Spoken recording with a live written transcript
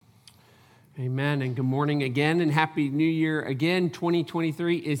Amen, and good morning again, and Happy New Year again.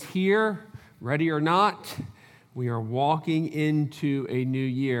 2023 is here, ready or not. We are walking into a new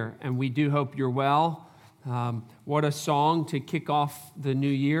year, and we do hope you're well. What a song to kick off the new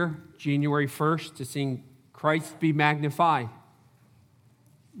year, January 1st, to sing Christ be magnified.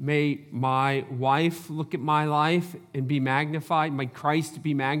 May my wife look at my life and be magnified. May Christ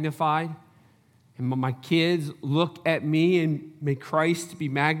be magnified. And my kids look at me and may Christ be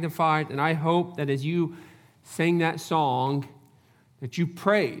magnified. And I hope that as you sang that song, that you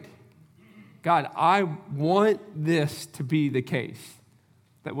prayed, God, I want this to be the case.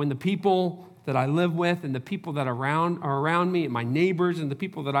 That when the people that I live with and the people that are around me and my neighbors and the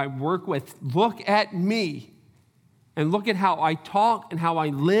people that I work with look at me and look at how I talk and how I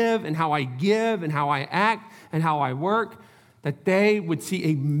live and how I give and how I act and how I work, that they would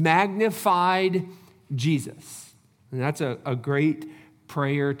see a magnified Jesus. And that's a great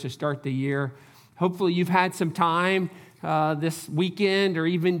prayer to start the year. Hopefully you've had some time this weekend or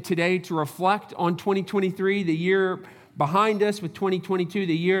even today to reflect on 2023, the year behind us, with 2022,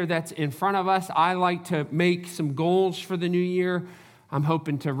 the year that's in front of us. I like to make some goals for the new year. I'm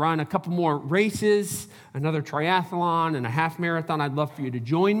hoping to run a couple more races, another triathlon and a half marathon. I'd love for you to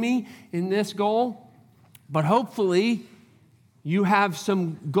join me in this goal. But hopefully you have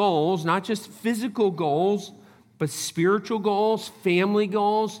some goals, not just physical goals, but spiritual goals, family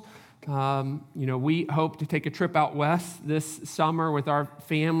goals. We hope to take a trip out west this summer with our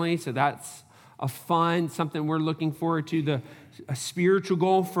family, so that's something we're looking forward to. A spiritual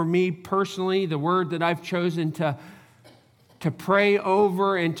goal for me personally, the word that I've chosen to pray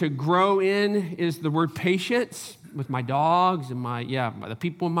over and to grow in is the word patience with my dogs and the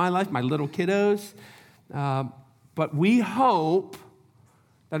people in my life, my little kiddos. But we hope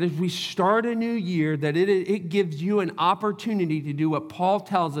that as we start a new year, that it gives you an opportunity to do what Paul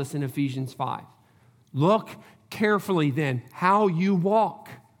tells us in Ephesians 5. Look carefully then how you walk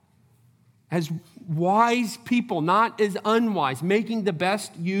as wise people, not as unwise, making the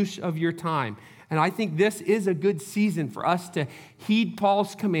best use of your time. And I think this is a good season for us to heed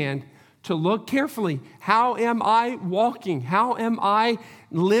Paul's command to look carefully. How am I walking? How am I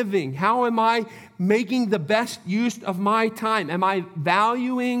living? How am I making the best use of my time? Am I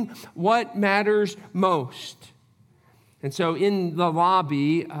valuing what matters most? And so in the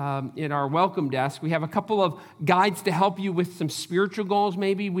lobby, in our welcome desk, we have a couple of guides to help you with some spiritual goals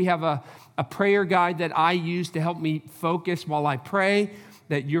maybe. We have a prayer guide that I use to help me focus while I pray,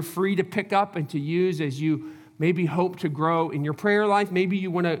 that you're free to pick up and to use as you maybe hope to grow in your prayer life. Maybe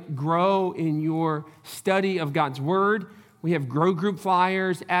you want to grow in your study of God's word. We have grow group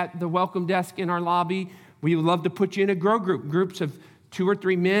flyers at the welcome desk in our lobby. We would love to put you in a grow group, groups of 2 or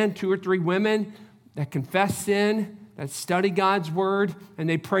 3 men, 2 or 3 women that confess sin, that study God's word, and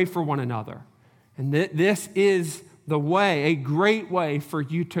they pray for one another. And this is the way, a great way for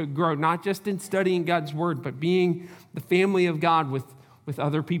you to grow, not just in studying God's word, but being the family of God with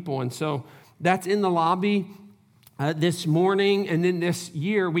other people. And so that's in the lobby this morning. And then this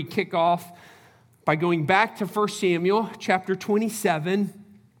year, we kick off by going back to 1 Samuel chapter 27.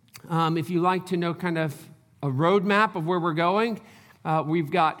 If you like to know kind of a roadmap of where we're going,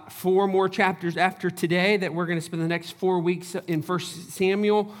 we've got 4 more chapters after today that we're going to spend the next 4 weeks in 1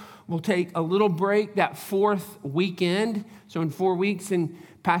 Samuel. We'll take a little break that 4th weekend. So in 4 weeks, and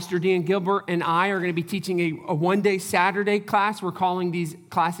Pastor Dan Gilbert and I are going to be teaching a one-day Saturday class. We're calling these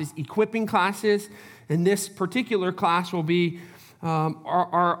classes equipping classes. And this particular class will be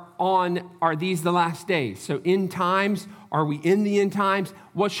are these the last days? So end times, are we in the end times?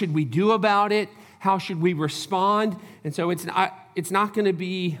 What should we do about it? How should we respond? And so it's not going to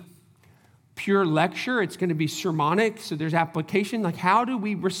be pure lecture. It's going to be sermonic. So there's application. Like, how do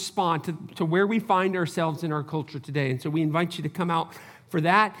we respond to where we find ourselves in our culture today? And so we invite you to come out for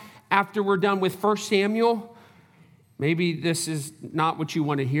that. After we're done with 1 Samuel, maybe this is not what you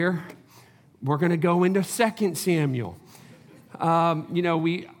want to hear. We're going to go into 2 Samuel.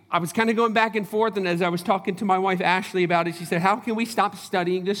 I was kind of going back and forth, and as I was talking to my wife, Ashley, about it, she said, how can we stop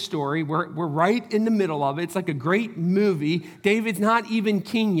studying this story? We're right in the middle of it. It's like a great movie. David's not even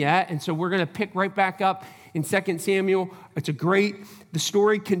king yet, and so we're going to pick right back up in 2 Samuel. The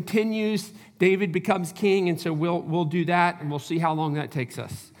story continues. David becomes king, and so we'll do that, and we'll see how long that takes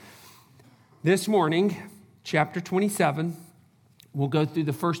us. This morning, chapter 27, we'll go through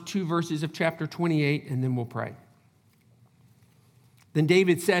the first 2 verses of chapter 28, and then we'll pray. Then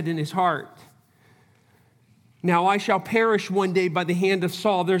David said in his heart, "Now I shall perish one day by the hand of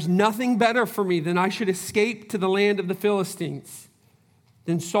Saul. There's nothing better for me than I should escape to the land of the Philistines.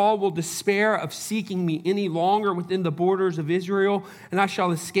 Then Saul will despair of seeking me any longer within the borders of Israel, and I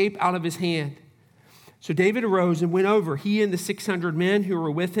shall escape out of his hand." So David arose and went over, he and the 600 men who were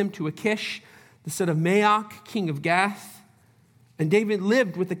with him, to Achish, the son of Maoch, king of Gath. And David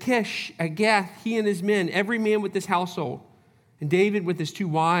lived with Achish at Gath, he and his men, every man with his household. And David with his 2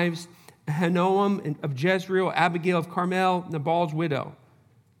 wives, Ahinoam of Jezreel, Abigail of Carmel, Nabal's widow.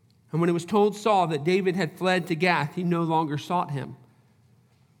 And when it was told Saul that David had fled to Gath, he no longer sought him.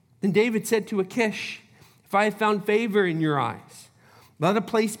 Then David said to Achish, "If I have found favor in your eyes, let a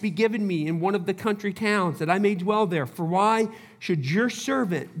place be given me in one of the country towns, that I may dwell there. For why should your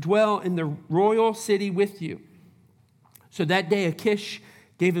servant dwell in the royal city with you?" So that day Achish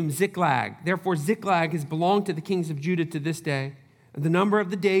gave him Ziklag. Therefore Ziklag has belonged to the kings of Judah to this day. And the number of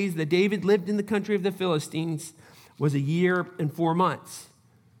the days that David lived in the country of the Philistines was 1 year and 4 months.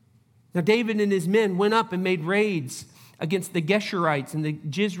 Now David and his men went up and made raids against the Geshurites and the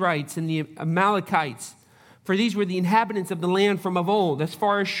Jizrites and the Amalekites, for these were the inhabitants of the land from of old, as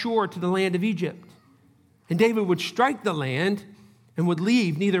far as shore to the land of Egypt. And David would strike the land and would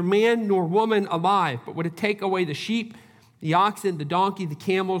leave neither man nor woman alive, but would take away the sheep, the oxen, the donkey, the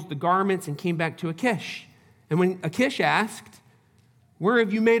camels, the garments, and came back to Achish. And when Achish asked, "Where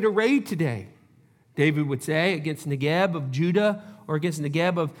have you made a raid today?" David would say, "Against Negeb of Judah, or against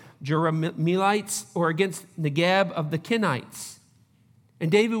Negeb of Jerahmeelites, or against Negeb of the Kenites."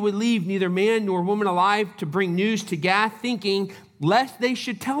 And David would leave neither man nor woman alive to bring news to Gath, thinking, lest they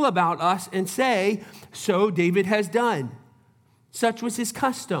should tell about us and say, "So David has done." Such was his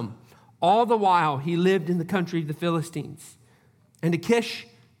custom, all the while he lived in the country of the Philistines. And Achish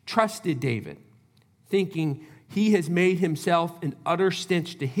trusted David, thinking, "He has made himself an utter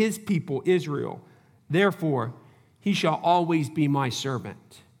stench to his people Israel. Therefore, he shall always be my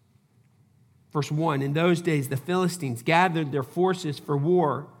servant." Verse 1, in those days the Philistines gathered their forces for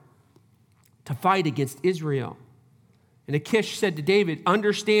war to fight against Israel. And Achish said to David,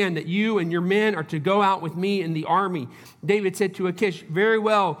 "Understand that you and your men are to go out with me in the army." David said to Achish, "Very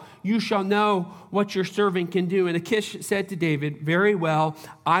well, you shall know what your servant can do." And Achish said to David, "Very well,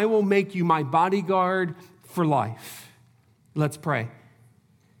 I will make you my bodyguard for life." Let's pray.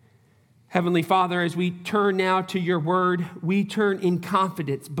 Heavenly Father, as we turn now to your word, we turn in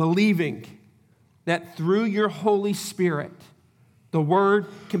confidence, believing that through your Holy Spirit, the word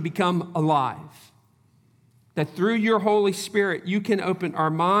can become alive. That through your Holy Spirit, you can open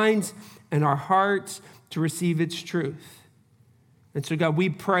our minds and our hearts to receive its truth. And so, God, we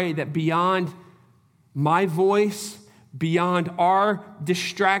pray that beyond my voice, beyond our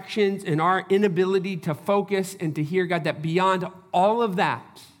distractions and our inability to focus and to hear, God, that beyond all of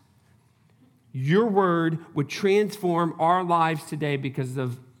that, your word would transform our lives today because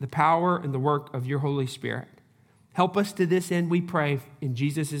of the power and the work of your Holy Spirit. Help us to this end, we pray, in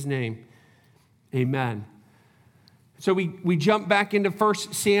Jesus' name. Amen. So we jump back into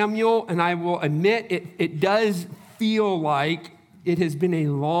 1 Samuel, and I will admit it does feel like it has been a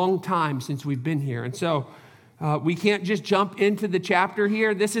long time since we've been here. And so we can't just jump into the chapter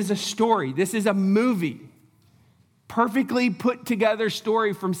here. This is a story. This is a movie. Perfectly put together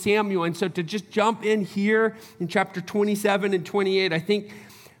story from Samuel. And so to just jump in here in chapter 27 and 28, I think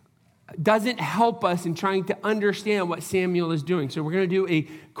doesn't help us in trying to understand what Samuel is doing. So we're going to do a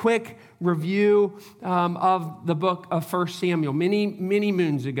quick review of the book of 1 Samuel. Many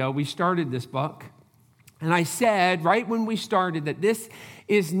moons ago, we started this book. And I said right when we started that this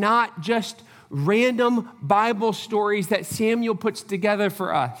is not just random Bible stories that Samuel puts together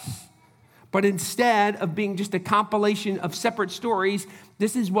for us. But instead of being just a compilation of separate stories,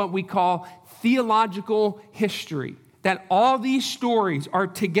 this is what we call theological history. That all these stories are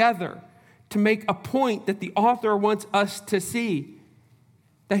together to make a point that the author wants us to see.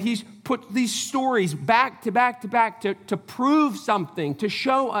 That he's put these stories back to back to back to prove something, to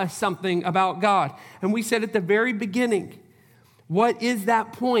show us something about God. And we said at the very beginning, what is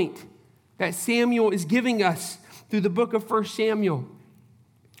that point that Samuel is giving us through the book of 1 Samuel?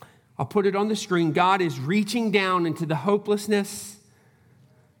 I'll put it on the screen. God is reaching down into the hopelessness,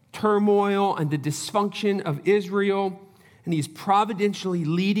 turmoil, and the dysfunction of Israel, and he's providentially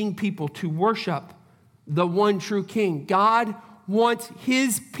leading people to worship the one true king. God wants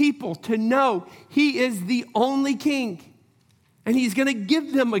his people to know he is the only king, and he's going to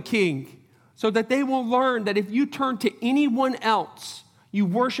give them a king so that they will learn that if you turn to anyone else, you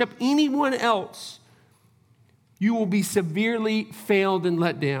worship anyone else, you will be severely failed and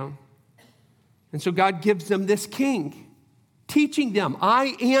let down. And so God gives them this king, teaching them,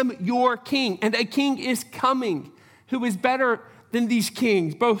 I am your king, and a king is coming who is better than these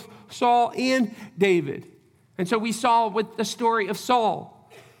kings, both Saul and David. And so we saw with the story of Saul.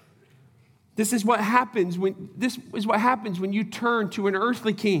 This is what happens when you turn to an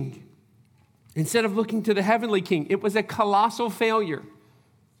earthly king instead of looking to the heavenly king. It was a colossal failure.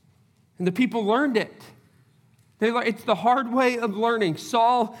 And the people learned it. It's the hard way of learning.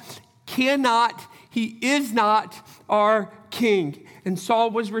 Saul he is not our king. And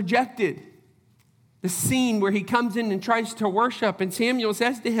Saul was rejected. The scene where he comes in and tries to worship, and Samuel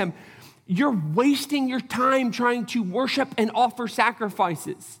says to him, "You're wasting your time trying to worship and offer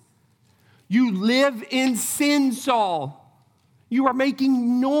sacrifices. You live in sin, Saul. You are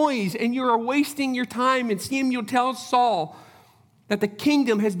making noise and you are wasting your time." And Samuel tells Saul that the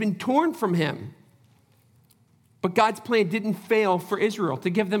kingdom has been torn from him. But God's plan didn't fail for Israel to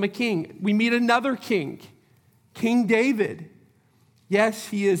give them a king. We meet another king, King David. Yes,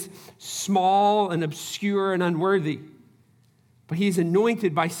 he is small and obscure and unworthy, but he's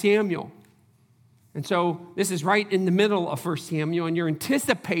anointed by Samuel. And so this is right in the middle of 1 Samuel, and you're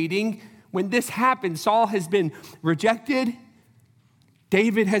anticipating when this happens. Saul has been rejected.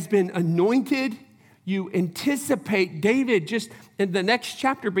 David has been anointed. You anticipate David just in the next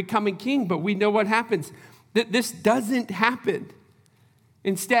chapter becoming king, but we know what happens. This doesn't happen.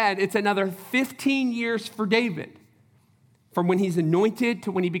 Instead, it's another 15 years for David from when he's anointed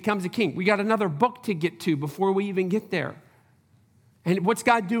to when he becomes a king. We got another book to get to before we even get there. And what's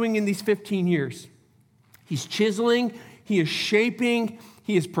God doing in these 15 years? He's chiseling, he is shaping,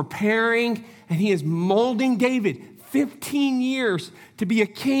 he is preparing, and he is molding David. 15 years to be a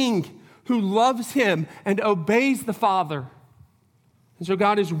king who loves him and obeys the Father. And so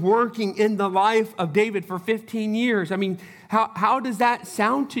God is working in the life of David for 15 years. I mean, how does that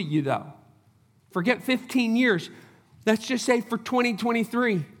sound to you, though? Forget 15 years. Let's just say for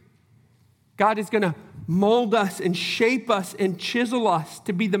 2023, God is going to mold us and shape us and chisel us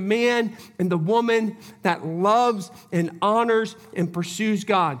to be the man and the woman that loves and honors and pursues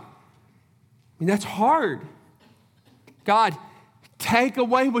God. I mean, that's hard. God, take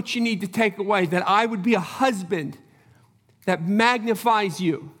away what you need to take away, that I would be a husband that magnifies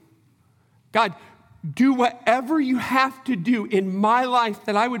you. God, do whatever you have to do in my life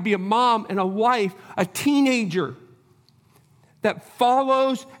that I would be a mom and a wife, a teenager that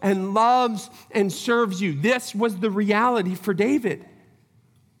follows and loves and serves you. This was the reality for David.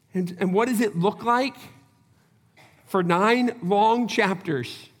 And what does it look like? For 9 long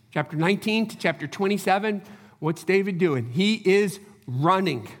chapters, chapter 19 to chapter 27, what's David doing? He is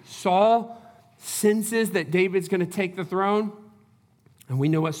running. Saul senses that David's going to take the throne. And we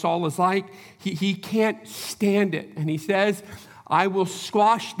know what Saul is like. He can't stand it. And he says, "I will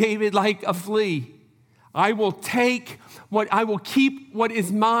squash David like a flea. I will keep what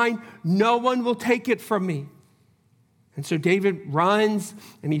is mine. No one will take it from me." And so David runs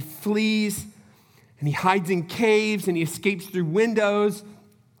and he flees and he hides in caves and he escapes through windows.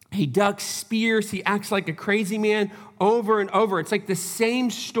 He ducks spears. He acts like a crazy man over and over. It's like the same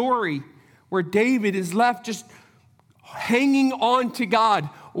story where David is left just hanging on to God,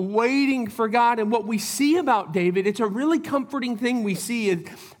 waiting for God. And what we see about David, it's a really comforting thing we see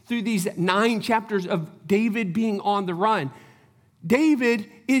through these 9 chapters of David being on the run. David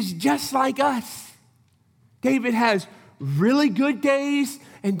is just like us. David has really good days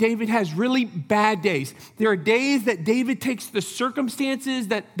and David has really bad days. There are days that David takes the circumstances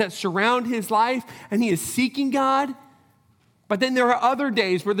that surround his life and he is seeking God. But then there are other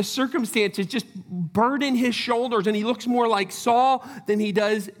days where the circumstances just burden his shoulders and he looks more like Saul than he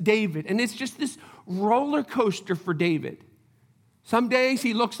does David. And it's just this roller coaster for David. Some days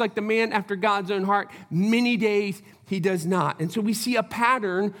he looks like the man after God's own heart. Many days he does not. And so we see a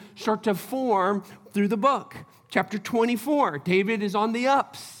pattern start to form through the book. Chapter 24, David is on the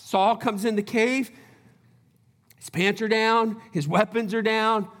ups. Saul comes in the cave. His pants are down. His weapons are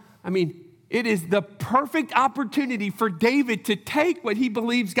down. I mean, it is the perfect opportunity for David to take what he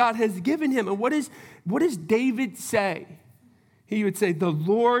believes God has given him. And what does David say? He would say, "The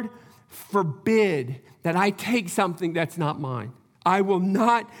Lord forbid that I take something that's not mine. I will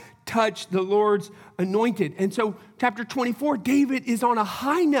not touch the Lord's anointed." And so chapter 24, David is on a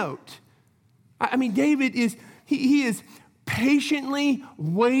high note. I mean, David is, he is patiently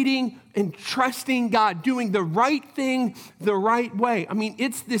waiting and trusting God, doing the right thing the right way. I mean,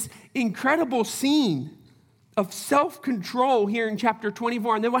 it's this incredible scene of self-control here in chapter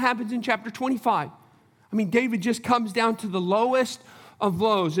 24. And then what happens in chapter 25? I mean, David just comes down to the lowest of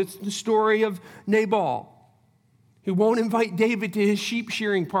lows. It's the story of Nabal, who won't invite David to his sheep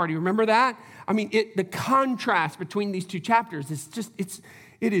shearing party. Remember that? I mean, the contrast between these 2 chapters is just,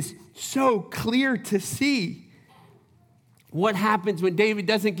 it is so clear to see what happens when David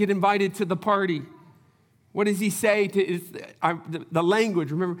doesn't get invited to the party. What does he say to the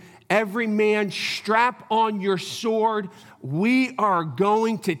language? Remember, every man strap on your sword. We are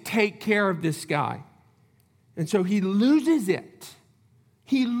going to take care of this guy. And so he loses it.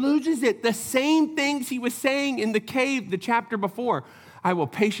 He loses it. The same things he was saying in the cave the chapter before. I will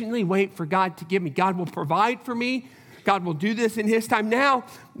patiently wait for God to give me. God will provide for me. God will do this in his time. Now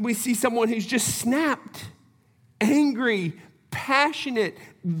we see someone who's just snapped, angry, passionate,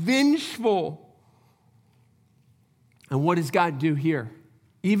 vengeful. And what does God do here?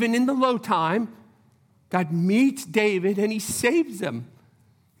 Even in the low time, God meets David and he saves him.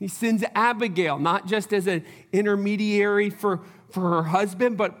 He sends Abigail, not just as an intermediary for her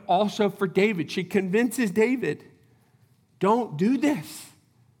husband, but also for David. She convinces David, don't do this.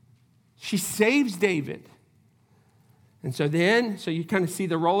 She saves David. And so you kind of see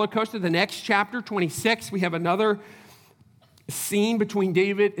the roller coaster. The next chapter, 26, we have another scene between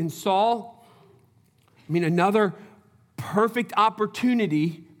David and Saul. Another perfect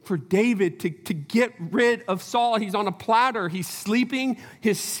opportunity for David to get rid of Saul. He's on a platter. He's sleeping.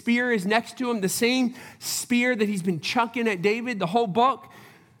 His spear is next to him, the same spear that he's been chucking at David the whole book.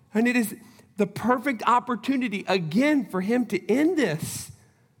 And it is the perfect opportunity, again, for him to end this.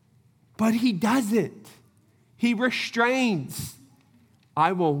 But he doesn't. He restrains.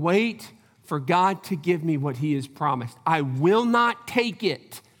 I will wait for God to give me what he has promised. I will not take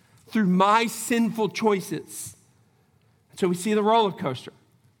it through my sinful choices. So we see the roller coaster.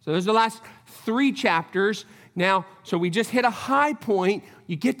 So those are the last 3 chapters. Now, so we just hit a high point.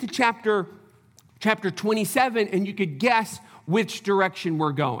 You get to chapter 27, and you could guess which direction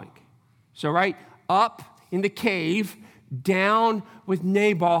we're going. So, right, up in the cave, down with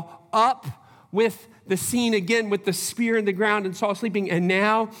Nabal, up with the scene again with the spear in the ground and Saul sleeping. And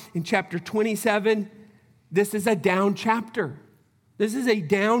now in chapter 27, this is a down chapter. This is a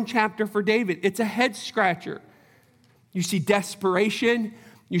down chapter for David. It's a head scratcher. You see desperation.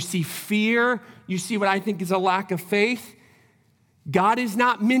 You see fear. You see what I think is a lack of faith. God is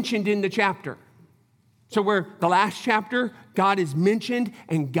not mentioned in the chapter. So where the last chapter, God is mentioned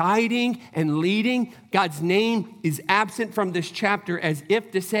and guiding and leading, God's name is absent from this chapter as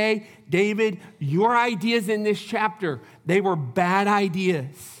if to say, David, your ideas in this chapter, they were bad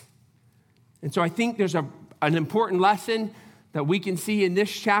ideas. And so I think there's an important lesson that we can see in this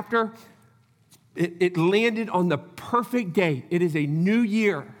chapter. It landed on the perfect day. It is a new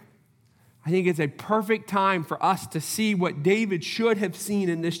year. I think it's a perfect time for us to see what David should have seen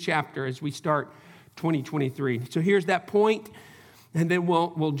in this chapter as we start 2023. So here's that point, and then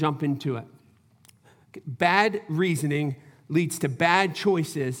we'll jump into it. Bad reasoning leads to bad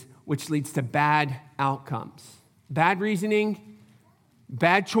choices, which leads to bad outcomes. Bad reasoning,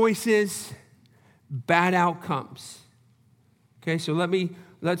 bad choices, bad outcomes. Okay, so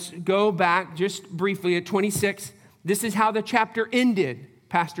let's go back just briefly at 26. This is how the chapter ended.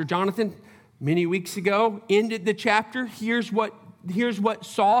 Pastor Jonathan, many weeks ago, ended the chapter. Here's what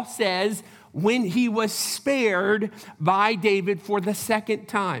Saul says when he was spared by David for the second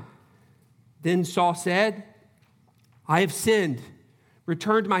time. Then Saul said, I have sinned.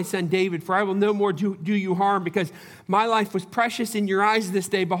 Return to my son David, for I will no more do you harm, because my life was precious in your eyes this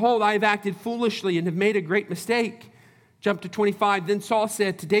day. Behold, I have acted foolishly and have made a great mistake. Jump to 25. Then Saul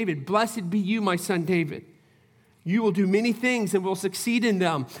said to David, blessed be you, my son David. You will do many things and will succeed in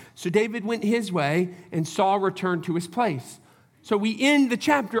them. So David went his way, and Saul returned to his place. So we end the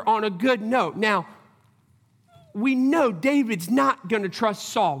chapter on a good note. Now, we know David's not going to trust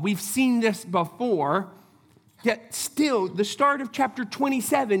Saul. We've seen this before. Yet still, the start of chapter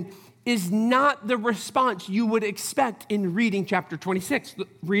 27 is not the response you would expect in reading chapter 26.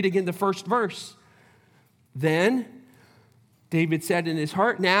 Read again the first verse. Then David said in his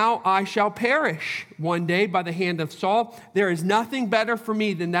heart, now I shall perish one day by the hand of Saul. There is nothing better for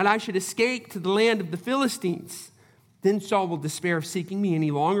me than that I should escape to the land of the Philistines. Then Saul will despair of seeking me any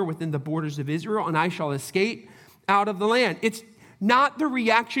longer within the borders of Israel, and I shall escape out of the land. It's not the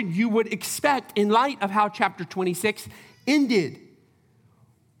reaction you would expect in light of how chapter 26 ended.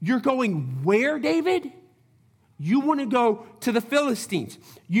 You're going where, David? You want to go to the Philistines.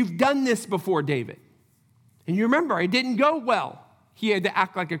 You've done this before, David. And you remember, it didn't go well. He had to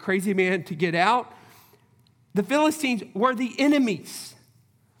act like a crazy man to get out. The Philistines were the enemies.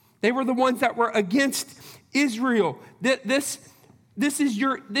 They were the ones that were against Israel. This is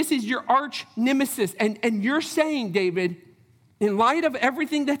your arch nemesis. And you're saying, David, in light of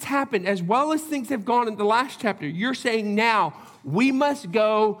everything that's happened, as well as things have gone in the last chapter, you're saying now, we must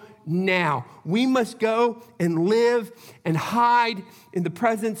go now. We must go and live and hide in the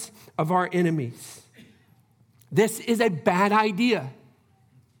presence of our enemies. This is a bad idea.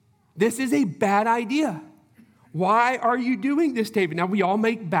 This is a bad idea. Why are you doing this, David? Now, we all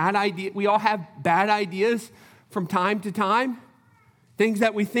make bad ideas. We all have bad ideas from time to time. Things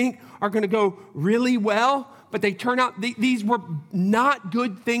that we think are going to go really well, but they turn out, these were not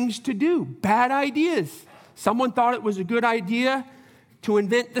good things to do. Bad ideas. Someone thought it was a good idea to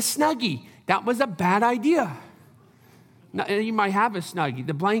invent the Snuggie. That was a bad idea. Now, you might have a Snuggie,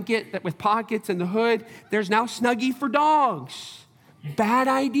 the blanket that with pockets and the hood. There's now Snuggie for dogs. Bad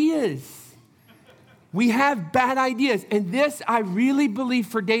ideas. We have bad ideas. And this, I really believe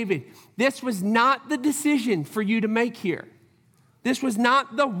for David, this was not the decision for you to make here. This was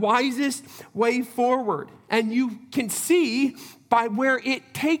not the wisest way forward. And you can see by where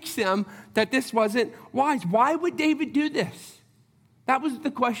it takes him that this wasn't wise. Why would David do this? That was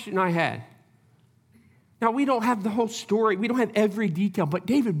the question I had. Now, we don't have the whole story. We don't have every detail. But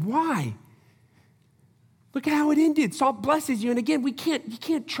David, why? Look at how it ended. Saul blesses you. And again, you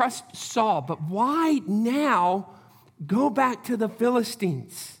can't trust Saul. But why now go back to the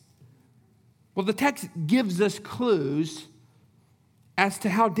Philistines? Well, the text gives us clues as to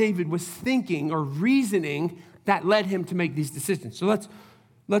how David was thinking or reasoning that led him to make these decisions. So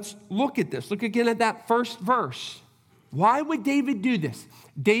let's look at this. Look again at that first verse. Why would David do this?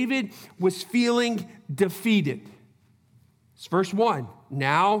 David was feeling defeated. It's verse 1.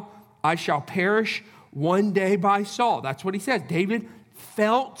 Now I shall perish one day by Saul. That's what he says. David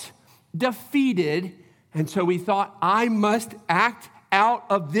felt defeated, and so he thought, I must act out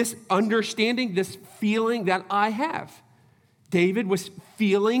of this understanding, this feeling that I have. David was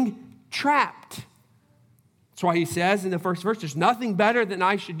feeling trapped. That's why he says in the first verse, there's nothing better than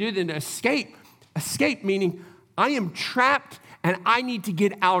I should do than to escape. Escape meaning I am trapped and I need to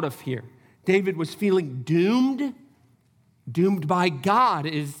get out of here. David was feeling doomed. Doomed by God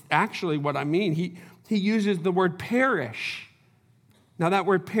is actually what I mean. He uses the word perish. Now that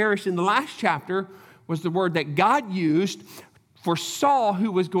word perish in the last chapter was the word that God used for Saul,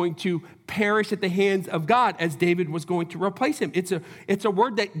 who was going to perish at the hands of God as David was going to replace him. It's a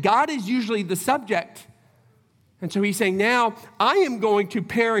word that God is usually the subject. And so he's saying, now I am going to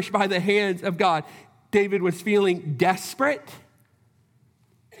perish by the hands of God. David was feeling desperate.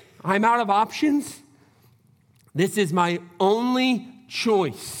 I'm out of options. This is my only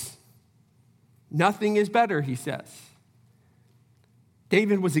choice. Nothing is better, he says.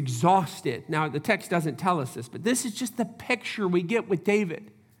 David was exhausted. Now, the text doesn't tell us this, but this is just the picture we get with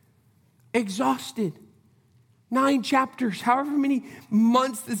David. Exhausted. 9 chapters, however many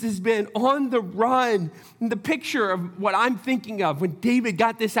months this has been, on the run. And the picture of what I'm thinking of when David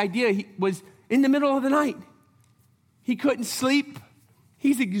got this idea, he was in the middle of the night. He couldn't sleep.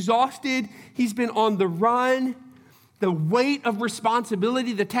 He's exhausted. He's been on the run. The weight of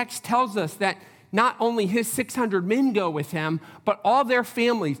responsibility, the text tells us that not only his 600 men go with him, but all their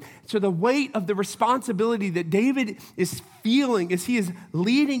families. So the weight of the responsibility that David is feeling as he is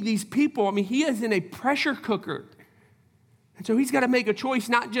leading these people, I mean, he is in a pressure cooker. And so he's got to make a choice,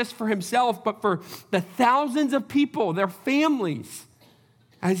 not just for himself, but for the thousands of people, their families,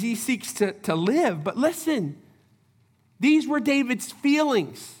 as he seeks to live. But listen, these were David's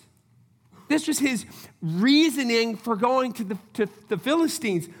feelings. This was his reasoning for going to the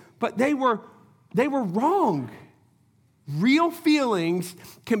Philistines, but they were wrong. Real feelings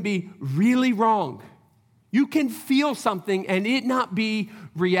can be really wrong. You can feel something and it not be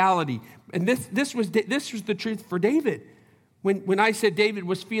reality. And this was the truth for David. When I said David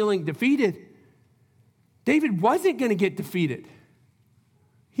was feeling defeated, David wasn't going to get defeated.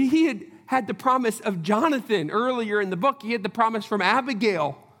 He had the promise of Jonathan earlier in the book. He had the promise from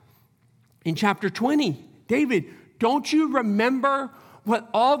Abigail in chapter 20. David, don't you remember what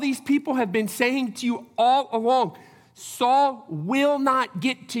all these people have been saying to you all along? Saul will not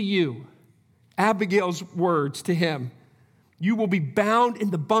get to you. Abigail's words to him. You will be bound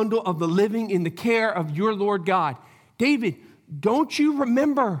in the bundle of the living in the care of your Lord God. David, don't you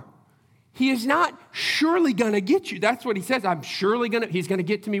remember? He is not surely going to get you. That's what he says. He's going to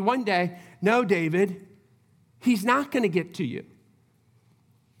get to me one day. No, David, he's not going to get to you.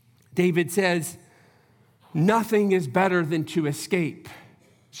 David says, nothing is better than to escape.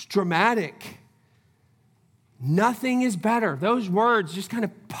 It's dramatic. Nothing is better. Those words just kind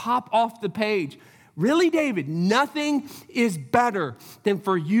of pop off the page. Really, David, nothing is better than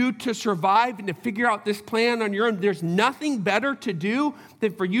for you to survive and to figure out this plan on your own. There's nothing better to do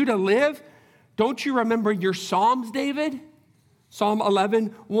than for you to live. Don't you remember your Psalms, David? Psalm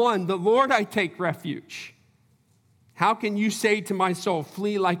 11:1, the Lord I take refuge. How can you say to my soul,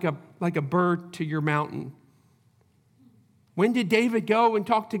 flee like a bird to your mountain? When did David go and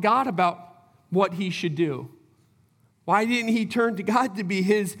talk to God about what he should do? Why didn't he turn to God to be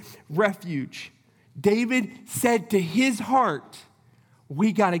his refuge? David said to his heart,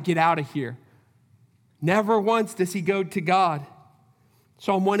 we got to get out of here. Never once does he go to God.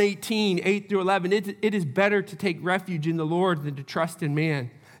 Psalm 118, 8 through 11, it is better to take refuge in the Lord than to trust in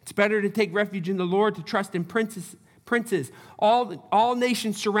man. It's better to take refuge in the Lord, to trust in princes. All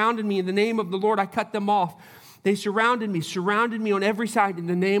nations surrounded me. In the name of the Lord, I cut them off. They surrounded me on every side. In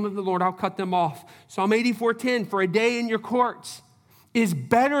the name of the Lord, I'll cut them off. Psalm 84:10, for a day in your courts is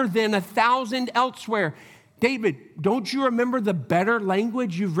better than 1,000 elsewhere. David, don't you remember the better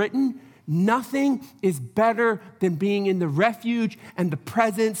language you've written? Nothing is better than being in the refuge and the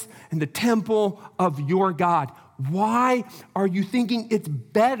presence and the temple of your God. Why are you thinking it's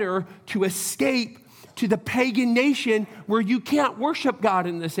better to escape to the pagan nation where you can't worship God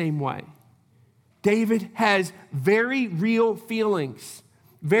in the same way? David has very real feelings,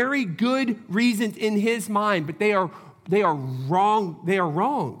 very good reasons in his mind, but they are wrong. They are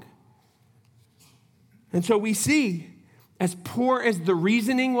wrong. And so we see, as poor as the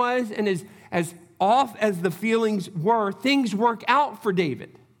reasoning was and as off as the feelings were, things work out for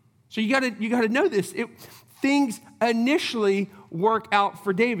David. So you gotta know this. Things initially work out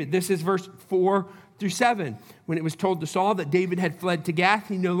for David. This is verse 4 through 7. When it was told to Saul that David had fled to Gath,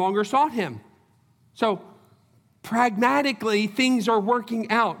 he no longer sought him. So pragmatically, things are working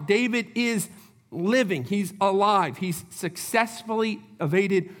out. David is living. He's alive. He's successfully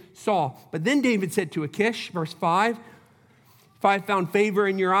evaded Saul. But then David said to Achish, verse 5, if I have found favor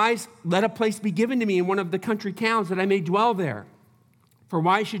in your eyes, let a place be given to me in one of the country towns that I may dwell there. For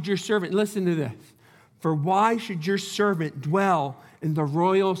why should your servant, listen to this, for why should your servant dwell in the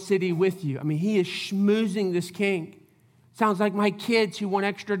royal city with you? I mean, he is schmoozing this king. Sounds like my kids who want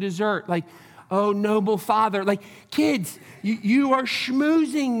extra dessert. Like, oh, noble father. Like, kids, you are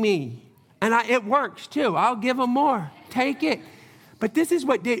schmoozing me. And it works too. I'll give them more. Take it. But this is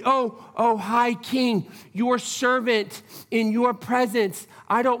what oh, high king, your servant in your presence.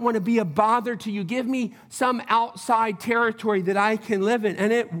 I don't want to be a bother to you. Give me some outside territory that I can live in.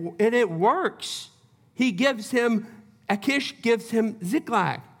 And it works. Achish gives him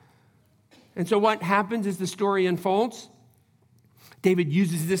Ziklag. And so what happens as the story unfolds? David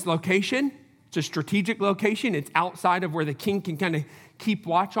uses this location. It's a strategic location. It's outside of where the king can kind of keep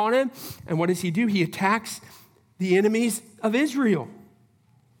watch on him. And what does he do? He attacks the enemies of Israel.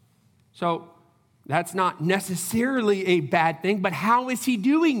 So that's not necessarily a bad thing, but how is he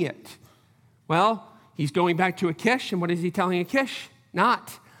doing it? Well, he's going back to Achish, and what is he telling Achish?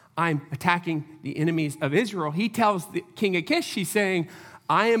 Not, I'm attacking the enemies of Israel. He tells the king Achish, he's saying,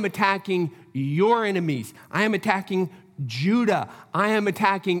 I am attacking your enemies. I am attacking Judah. I am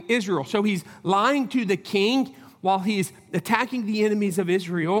attacking Israel. So he's lying to the king while he's attacking the enemies of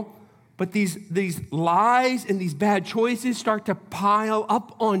Israel. But these lies and these bad choices start to pile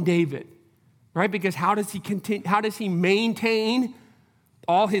up on David, right? Because how does he maintain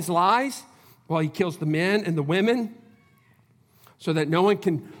all his lies? Well, he kills the men and the women so that no one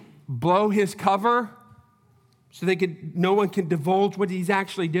can blow his cover, so no one can divulge what he's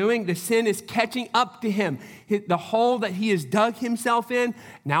actually doing. The sin is catching up to him. The hole that he has dug himself in.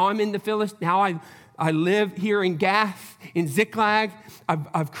 Now I'm in the Philistines. Now I live here in Gath, in Ziklag.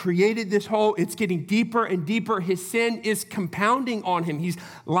 I've created this hole. It's getting deeper and deeper. His sin is compounding on him. He's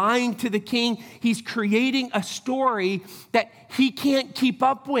lying to the king. He's creating a story that he can't keep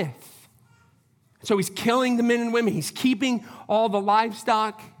up with. So he's killing the men and women. He's keeping all the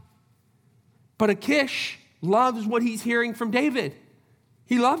livestock. But Achish loves what he's hearing from David.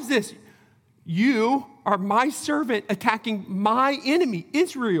 He loves this. You are my servant attacking my enemy,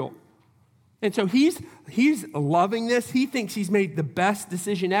 Israel. And so he's loving this. He thinks he's made the best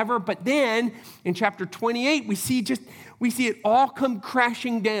decision ever. But then in chapter 28, we see it all come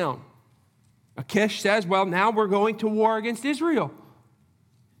crashing down. Achish says, well, now we're going to war against Israel.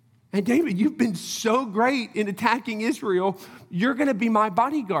 And David, you've been so great in attacking Israel. You're going to be my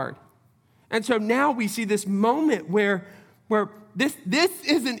bodyguard. And so now we see this moment where this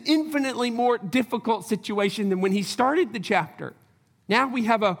is an infinitely more difficult situation than when he started the chapter. Now we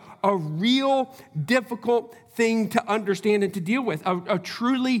have a real difficult thing to understand and to deal with, a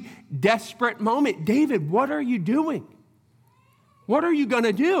truly desperate moment. David, what are you doing? What are you going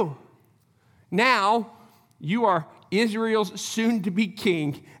to do? Now you are Israel's soon-to-be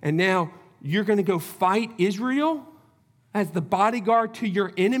king, and now you're going to go fight Israel as the bodyguard to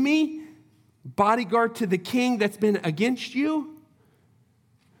your enemy, bodyguard to the king that's been against you.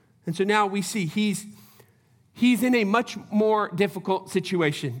 And so now we see he's in a much more difficult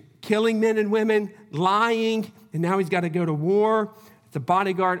situation, killing men and women, lying, and now he's got to go to war. It's a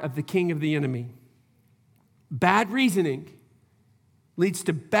bodyguard of the king of the enemy. Bad reasoning leads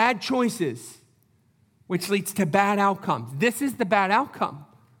to bad choices, which leads to bad outcomes. This is the bad outcome.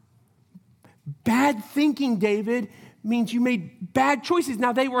 Bad thinking, David, means you made bad choices.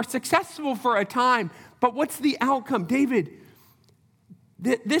 Now, they were successful for a time, but what's the outcome? David,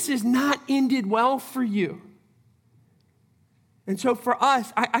 this is not ended well for you. And so for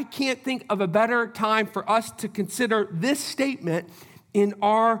us, I can't think of a better time for us to consider this statement in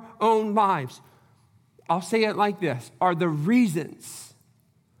our own lives. I'll say it like this,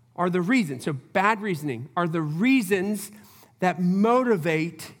 so bad reasoning, are the reasons that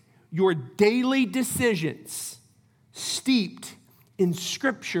motivate your daily decisions steeped in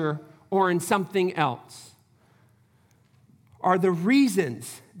Scripture or in something else? Are the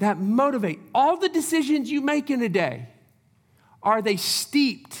reasons that motivate all the decisions you make in a day, are they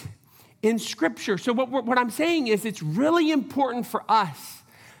steeped in Scripture? So what I'm saying is it's really important for us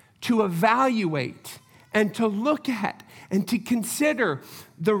to evaluate and to look at and to consider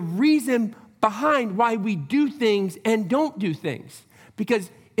the reason behind why we do things and don't do things.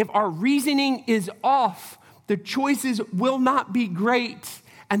 Because if our reasoning is off, the choices will not be great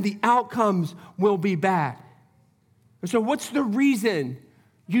and the outcomes will be bad. So what's the reason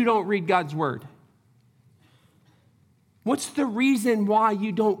you don't read God's word? What's the reason why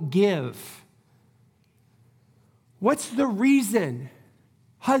you don't give? What's the reason,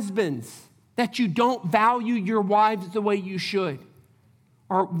 husbands, that you don't value your wives the way you should?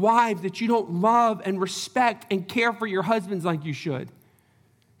 Or wives, that you don't love and respect and care for your husbands like you should?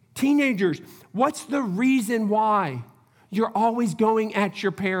 Teenagers, what's the reason why you're always going at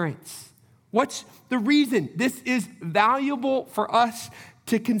your parents? What's the reason? This is valuable for us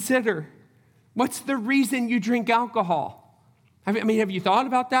to consider. What's the reason you drink alcohol? Have you thought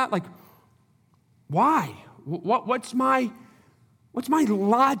about that? Like, why? What's my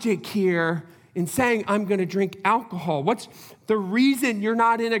logic here in saying I'm going to drink alcohol? What's the reason you're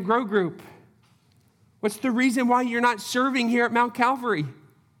not in a grow group? What's the reason why you're not serving here at Mount Calvary?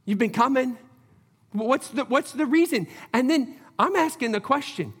 You've been coming. What's the reason? And then I'm asking the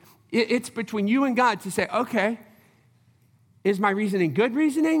question. It's between you and God to say, okay, is my reasoning good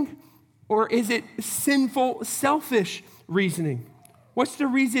reasoning or is it sinful, selfish reasoning? What's the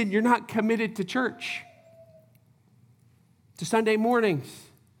reason you're not committed to church, to Sunday mornings?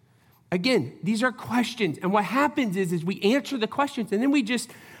 Again, these are questions. And what happens is we answer the questions and then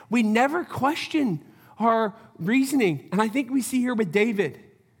we never question our reasoning. And I think we see here with David.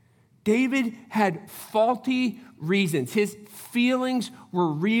 David had faulty reasons. His feelings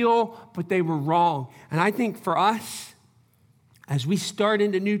were real, but they were wrong. And I think for us, as we start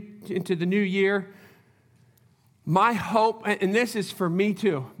into the new year, my hope, and this is for me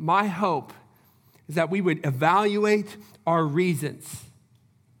too, my hope is that we would evaluate our reasons.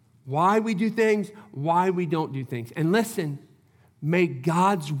 Why we do things, why we don't do things. And listen, may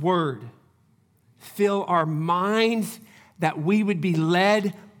God's word fill our minds that we would be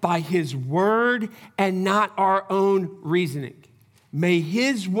led by his word and not our own reasoning. May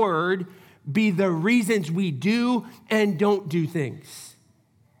his word be the reasons we do and don't do things.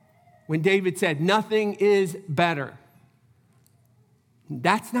 When David said, nothing is better,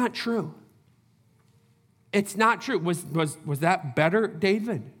 that's not true. It's not true. Was that better,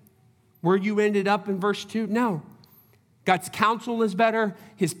 David? Where you ended up in verse 2? No. God's counsel is better.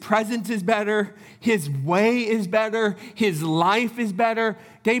 His presence is better. His way is better. His life is better.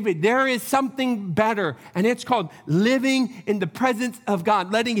 David, there is something better, and it's called living in the presence of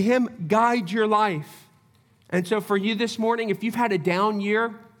God, letting him guide your life. And so for you this morning, if you've had a down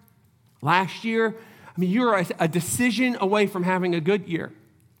year, last year, you're a decision away from having a good year,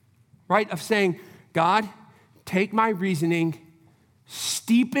 right? Of saying, God, take my reasoning,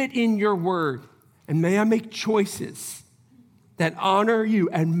 steep it in your word, and may I make choices that honor you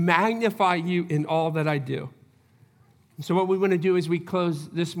and magnify you in all that I do. And so what we want to do is we close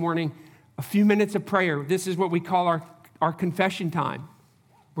this morning a few minutes of prayer. This is what we call our confession time,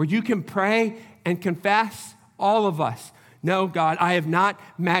 where you can pray and confess, all of us. No, God, I have not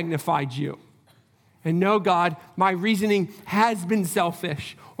magnified you. And no, God, my reasoning has been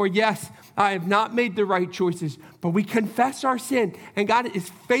selfish. Or yes, I have not made the right choices, but we confess our sin. And God is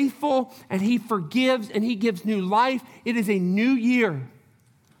faithful and he forgives and he gives new life. It is a new year.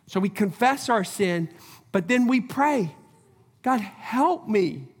 So we confess our sin, but then we pray, God, help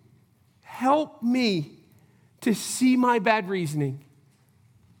me to see my bad reasoning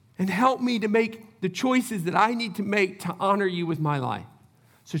and help me to make the choices that I need to make to honor you with my life.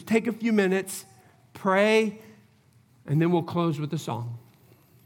 So take a few minutes, pray, and then we'll close with a song.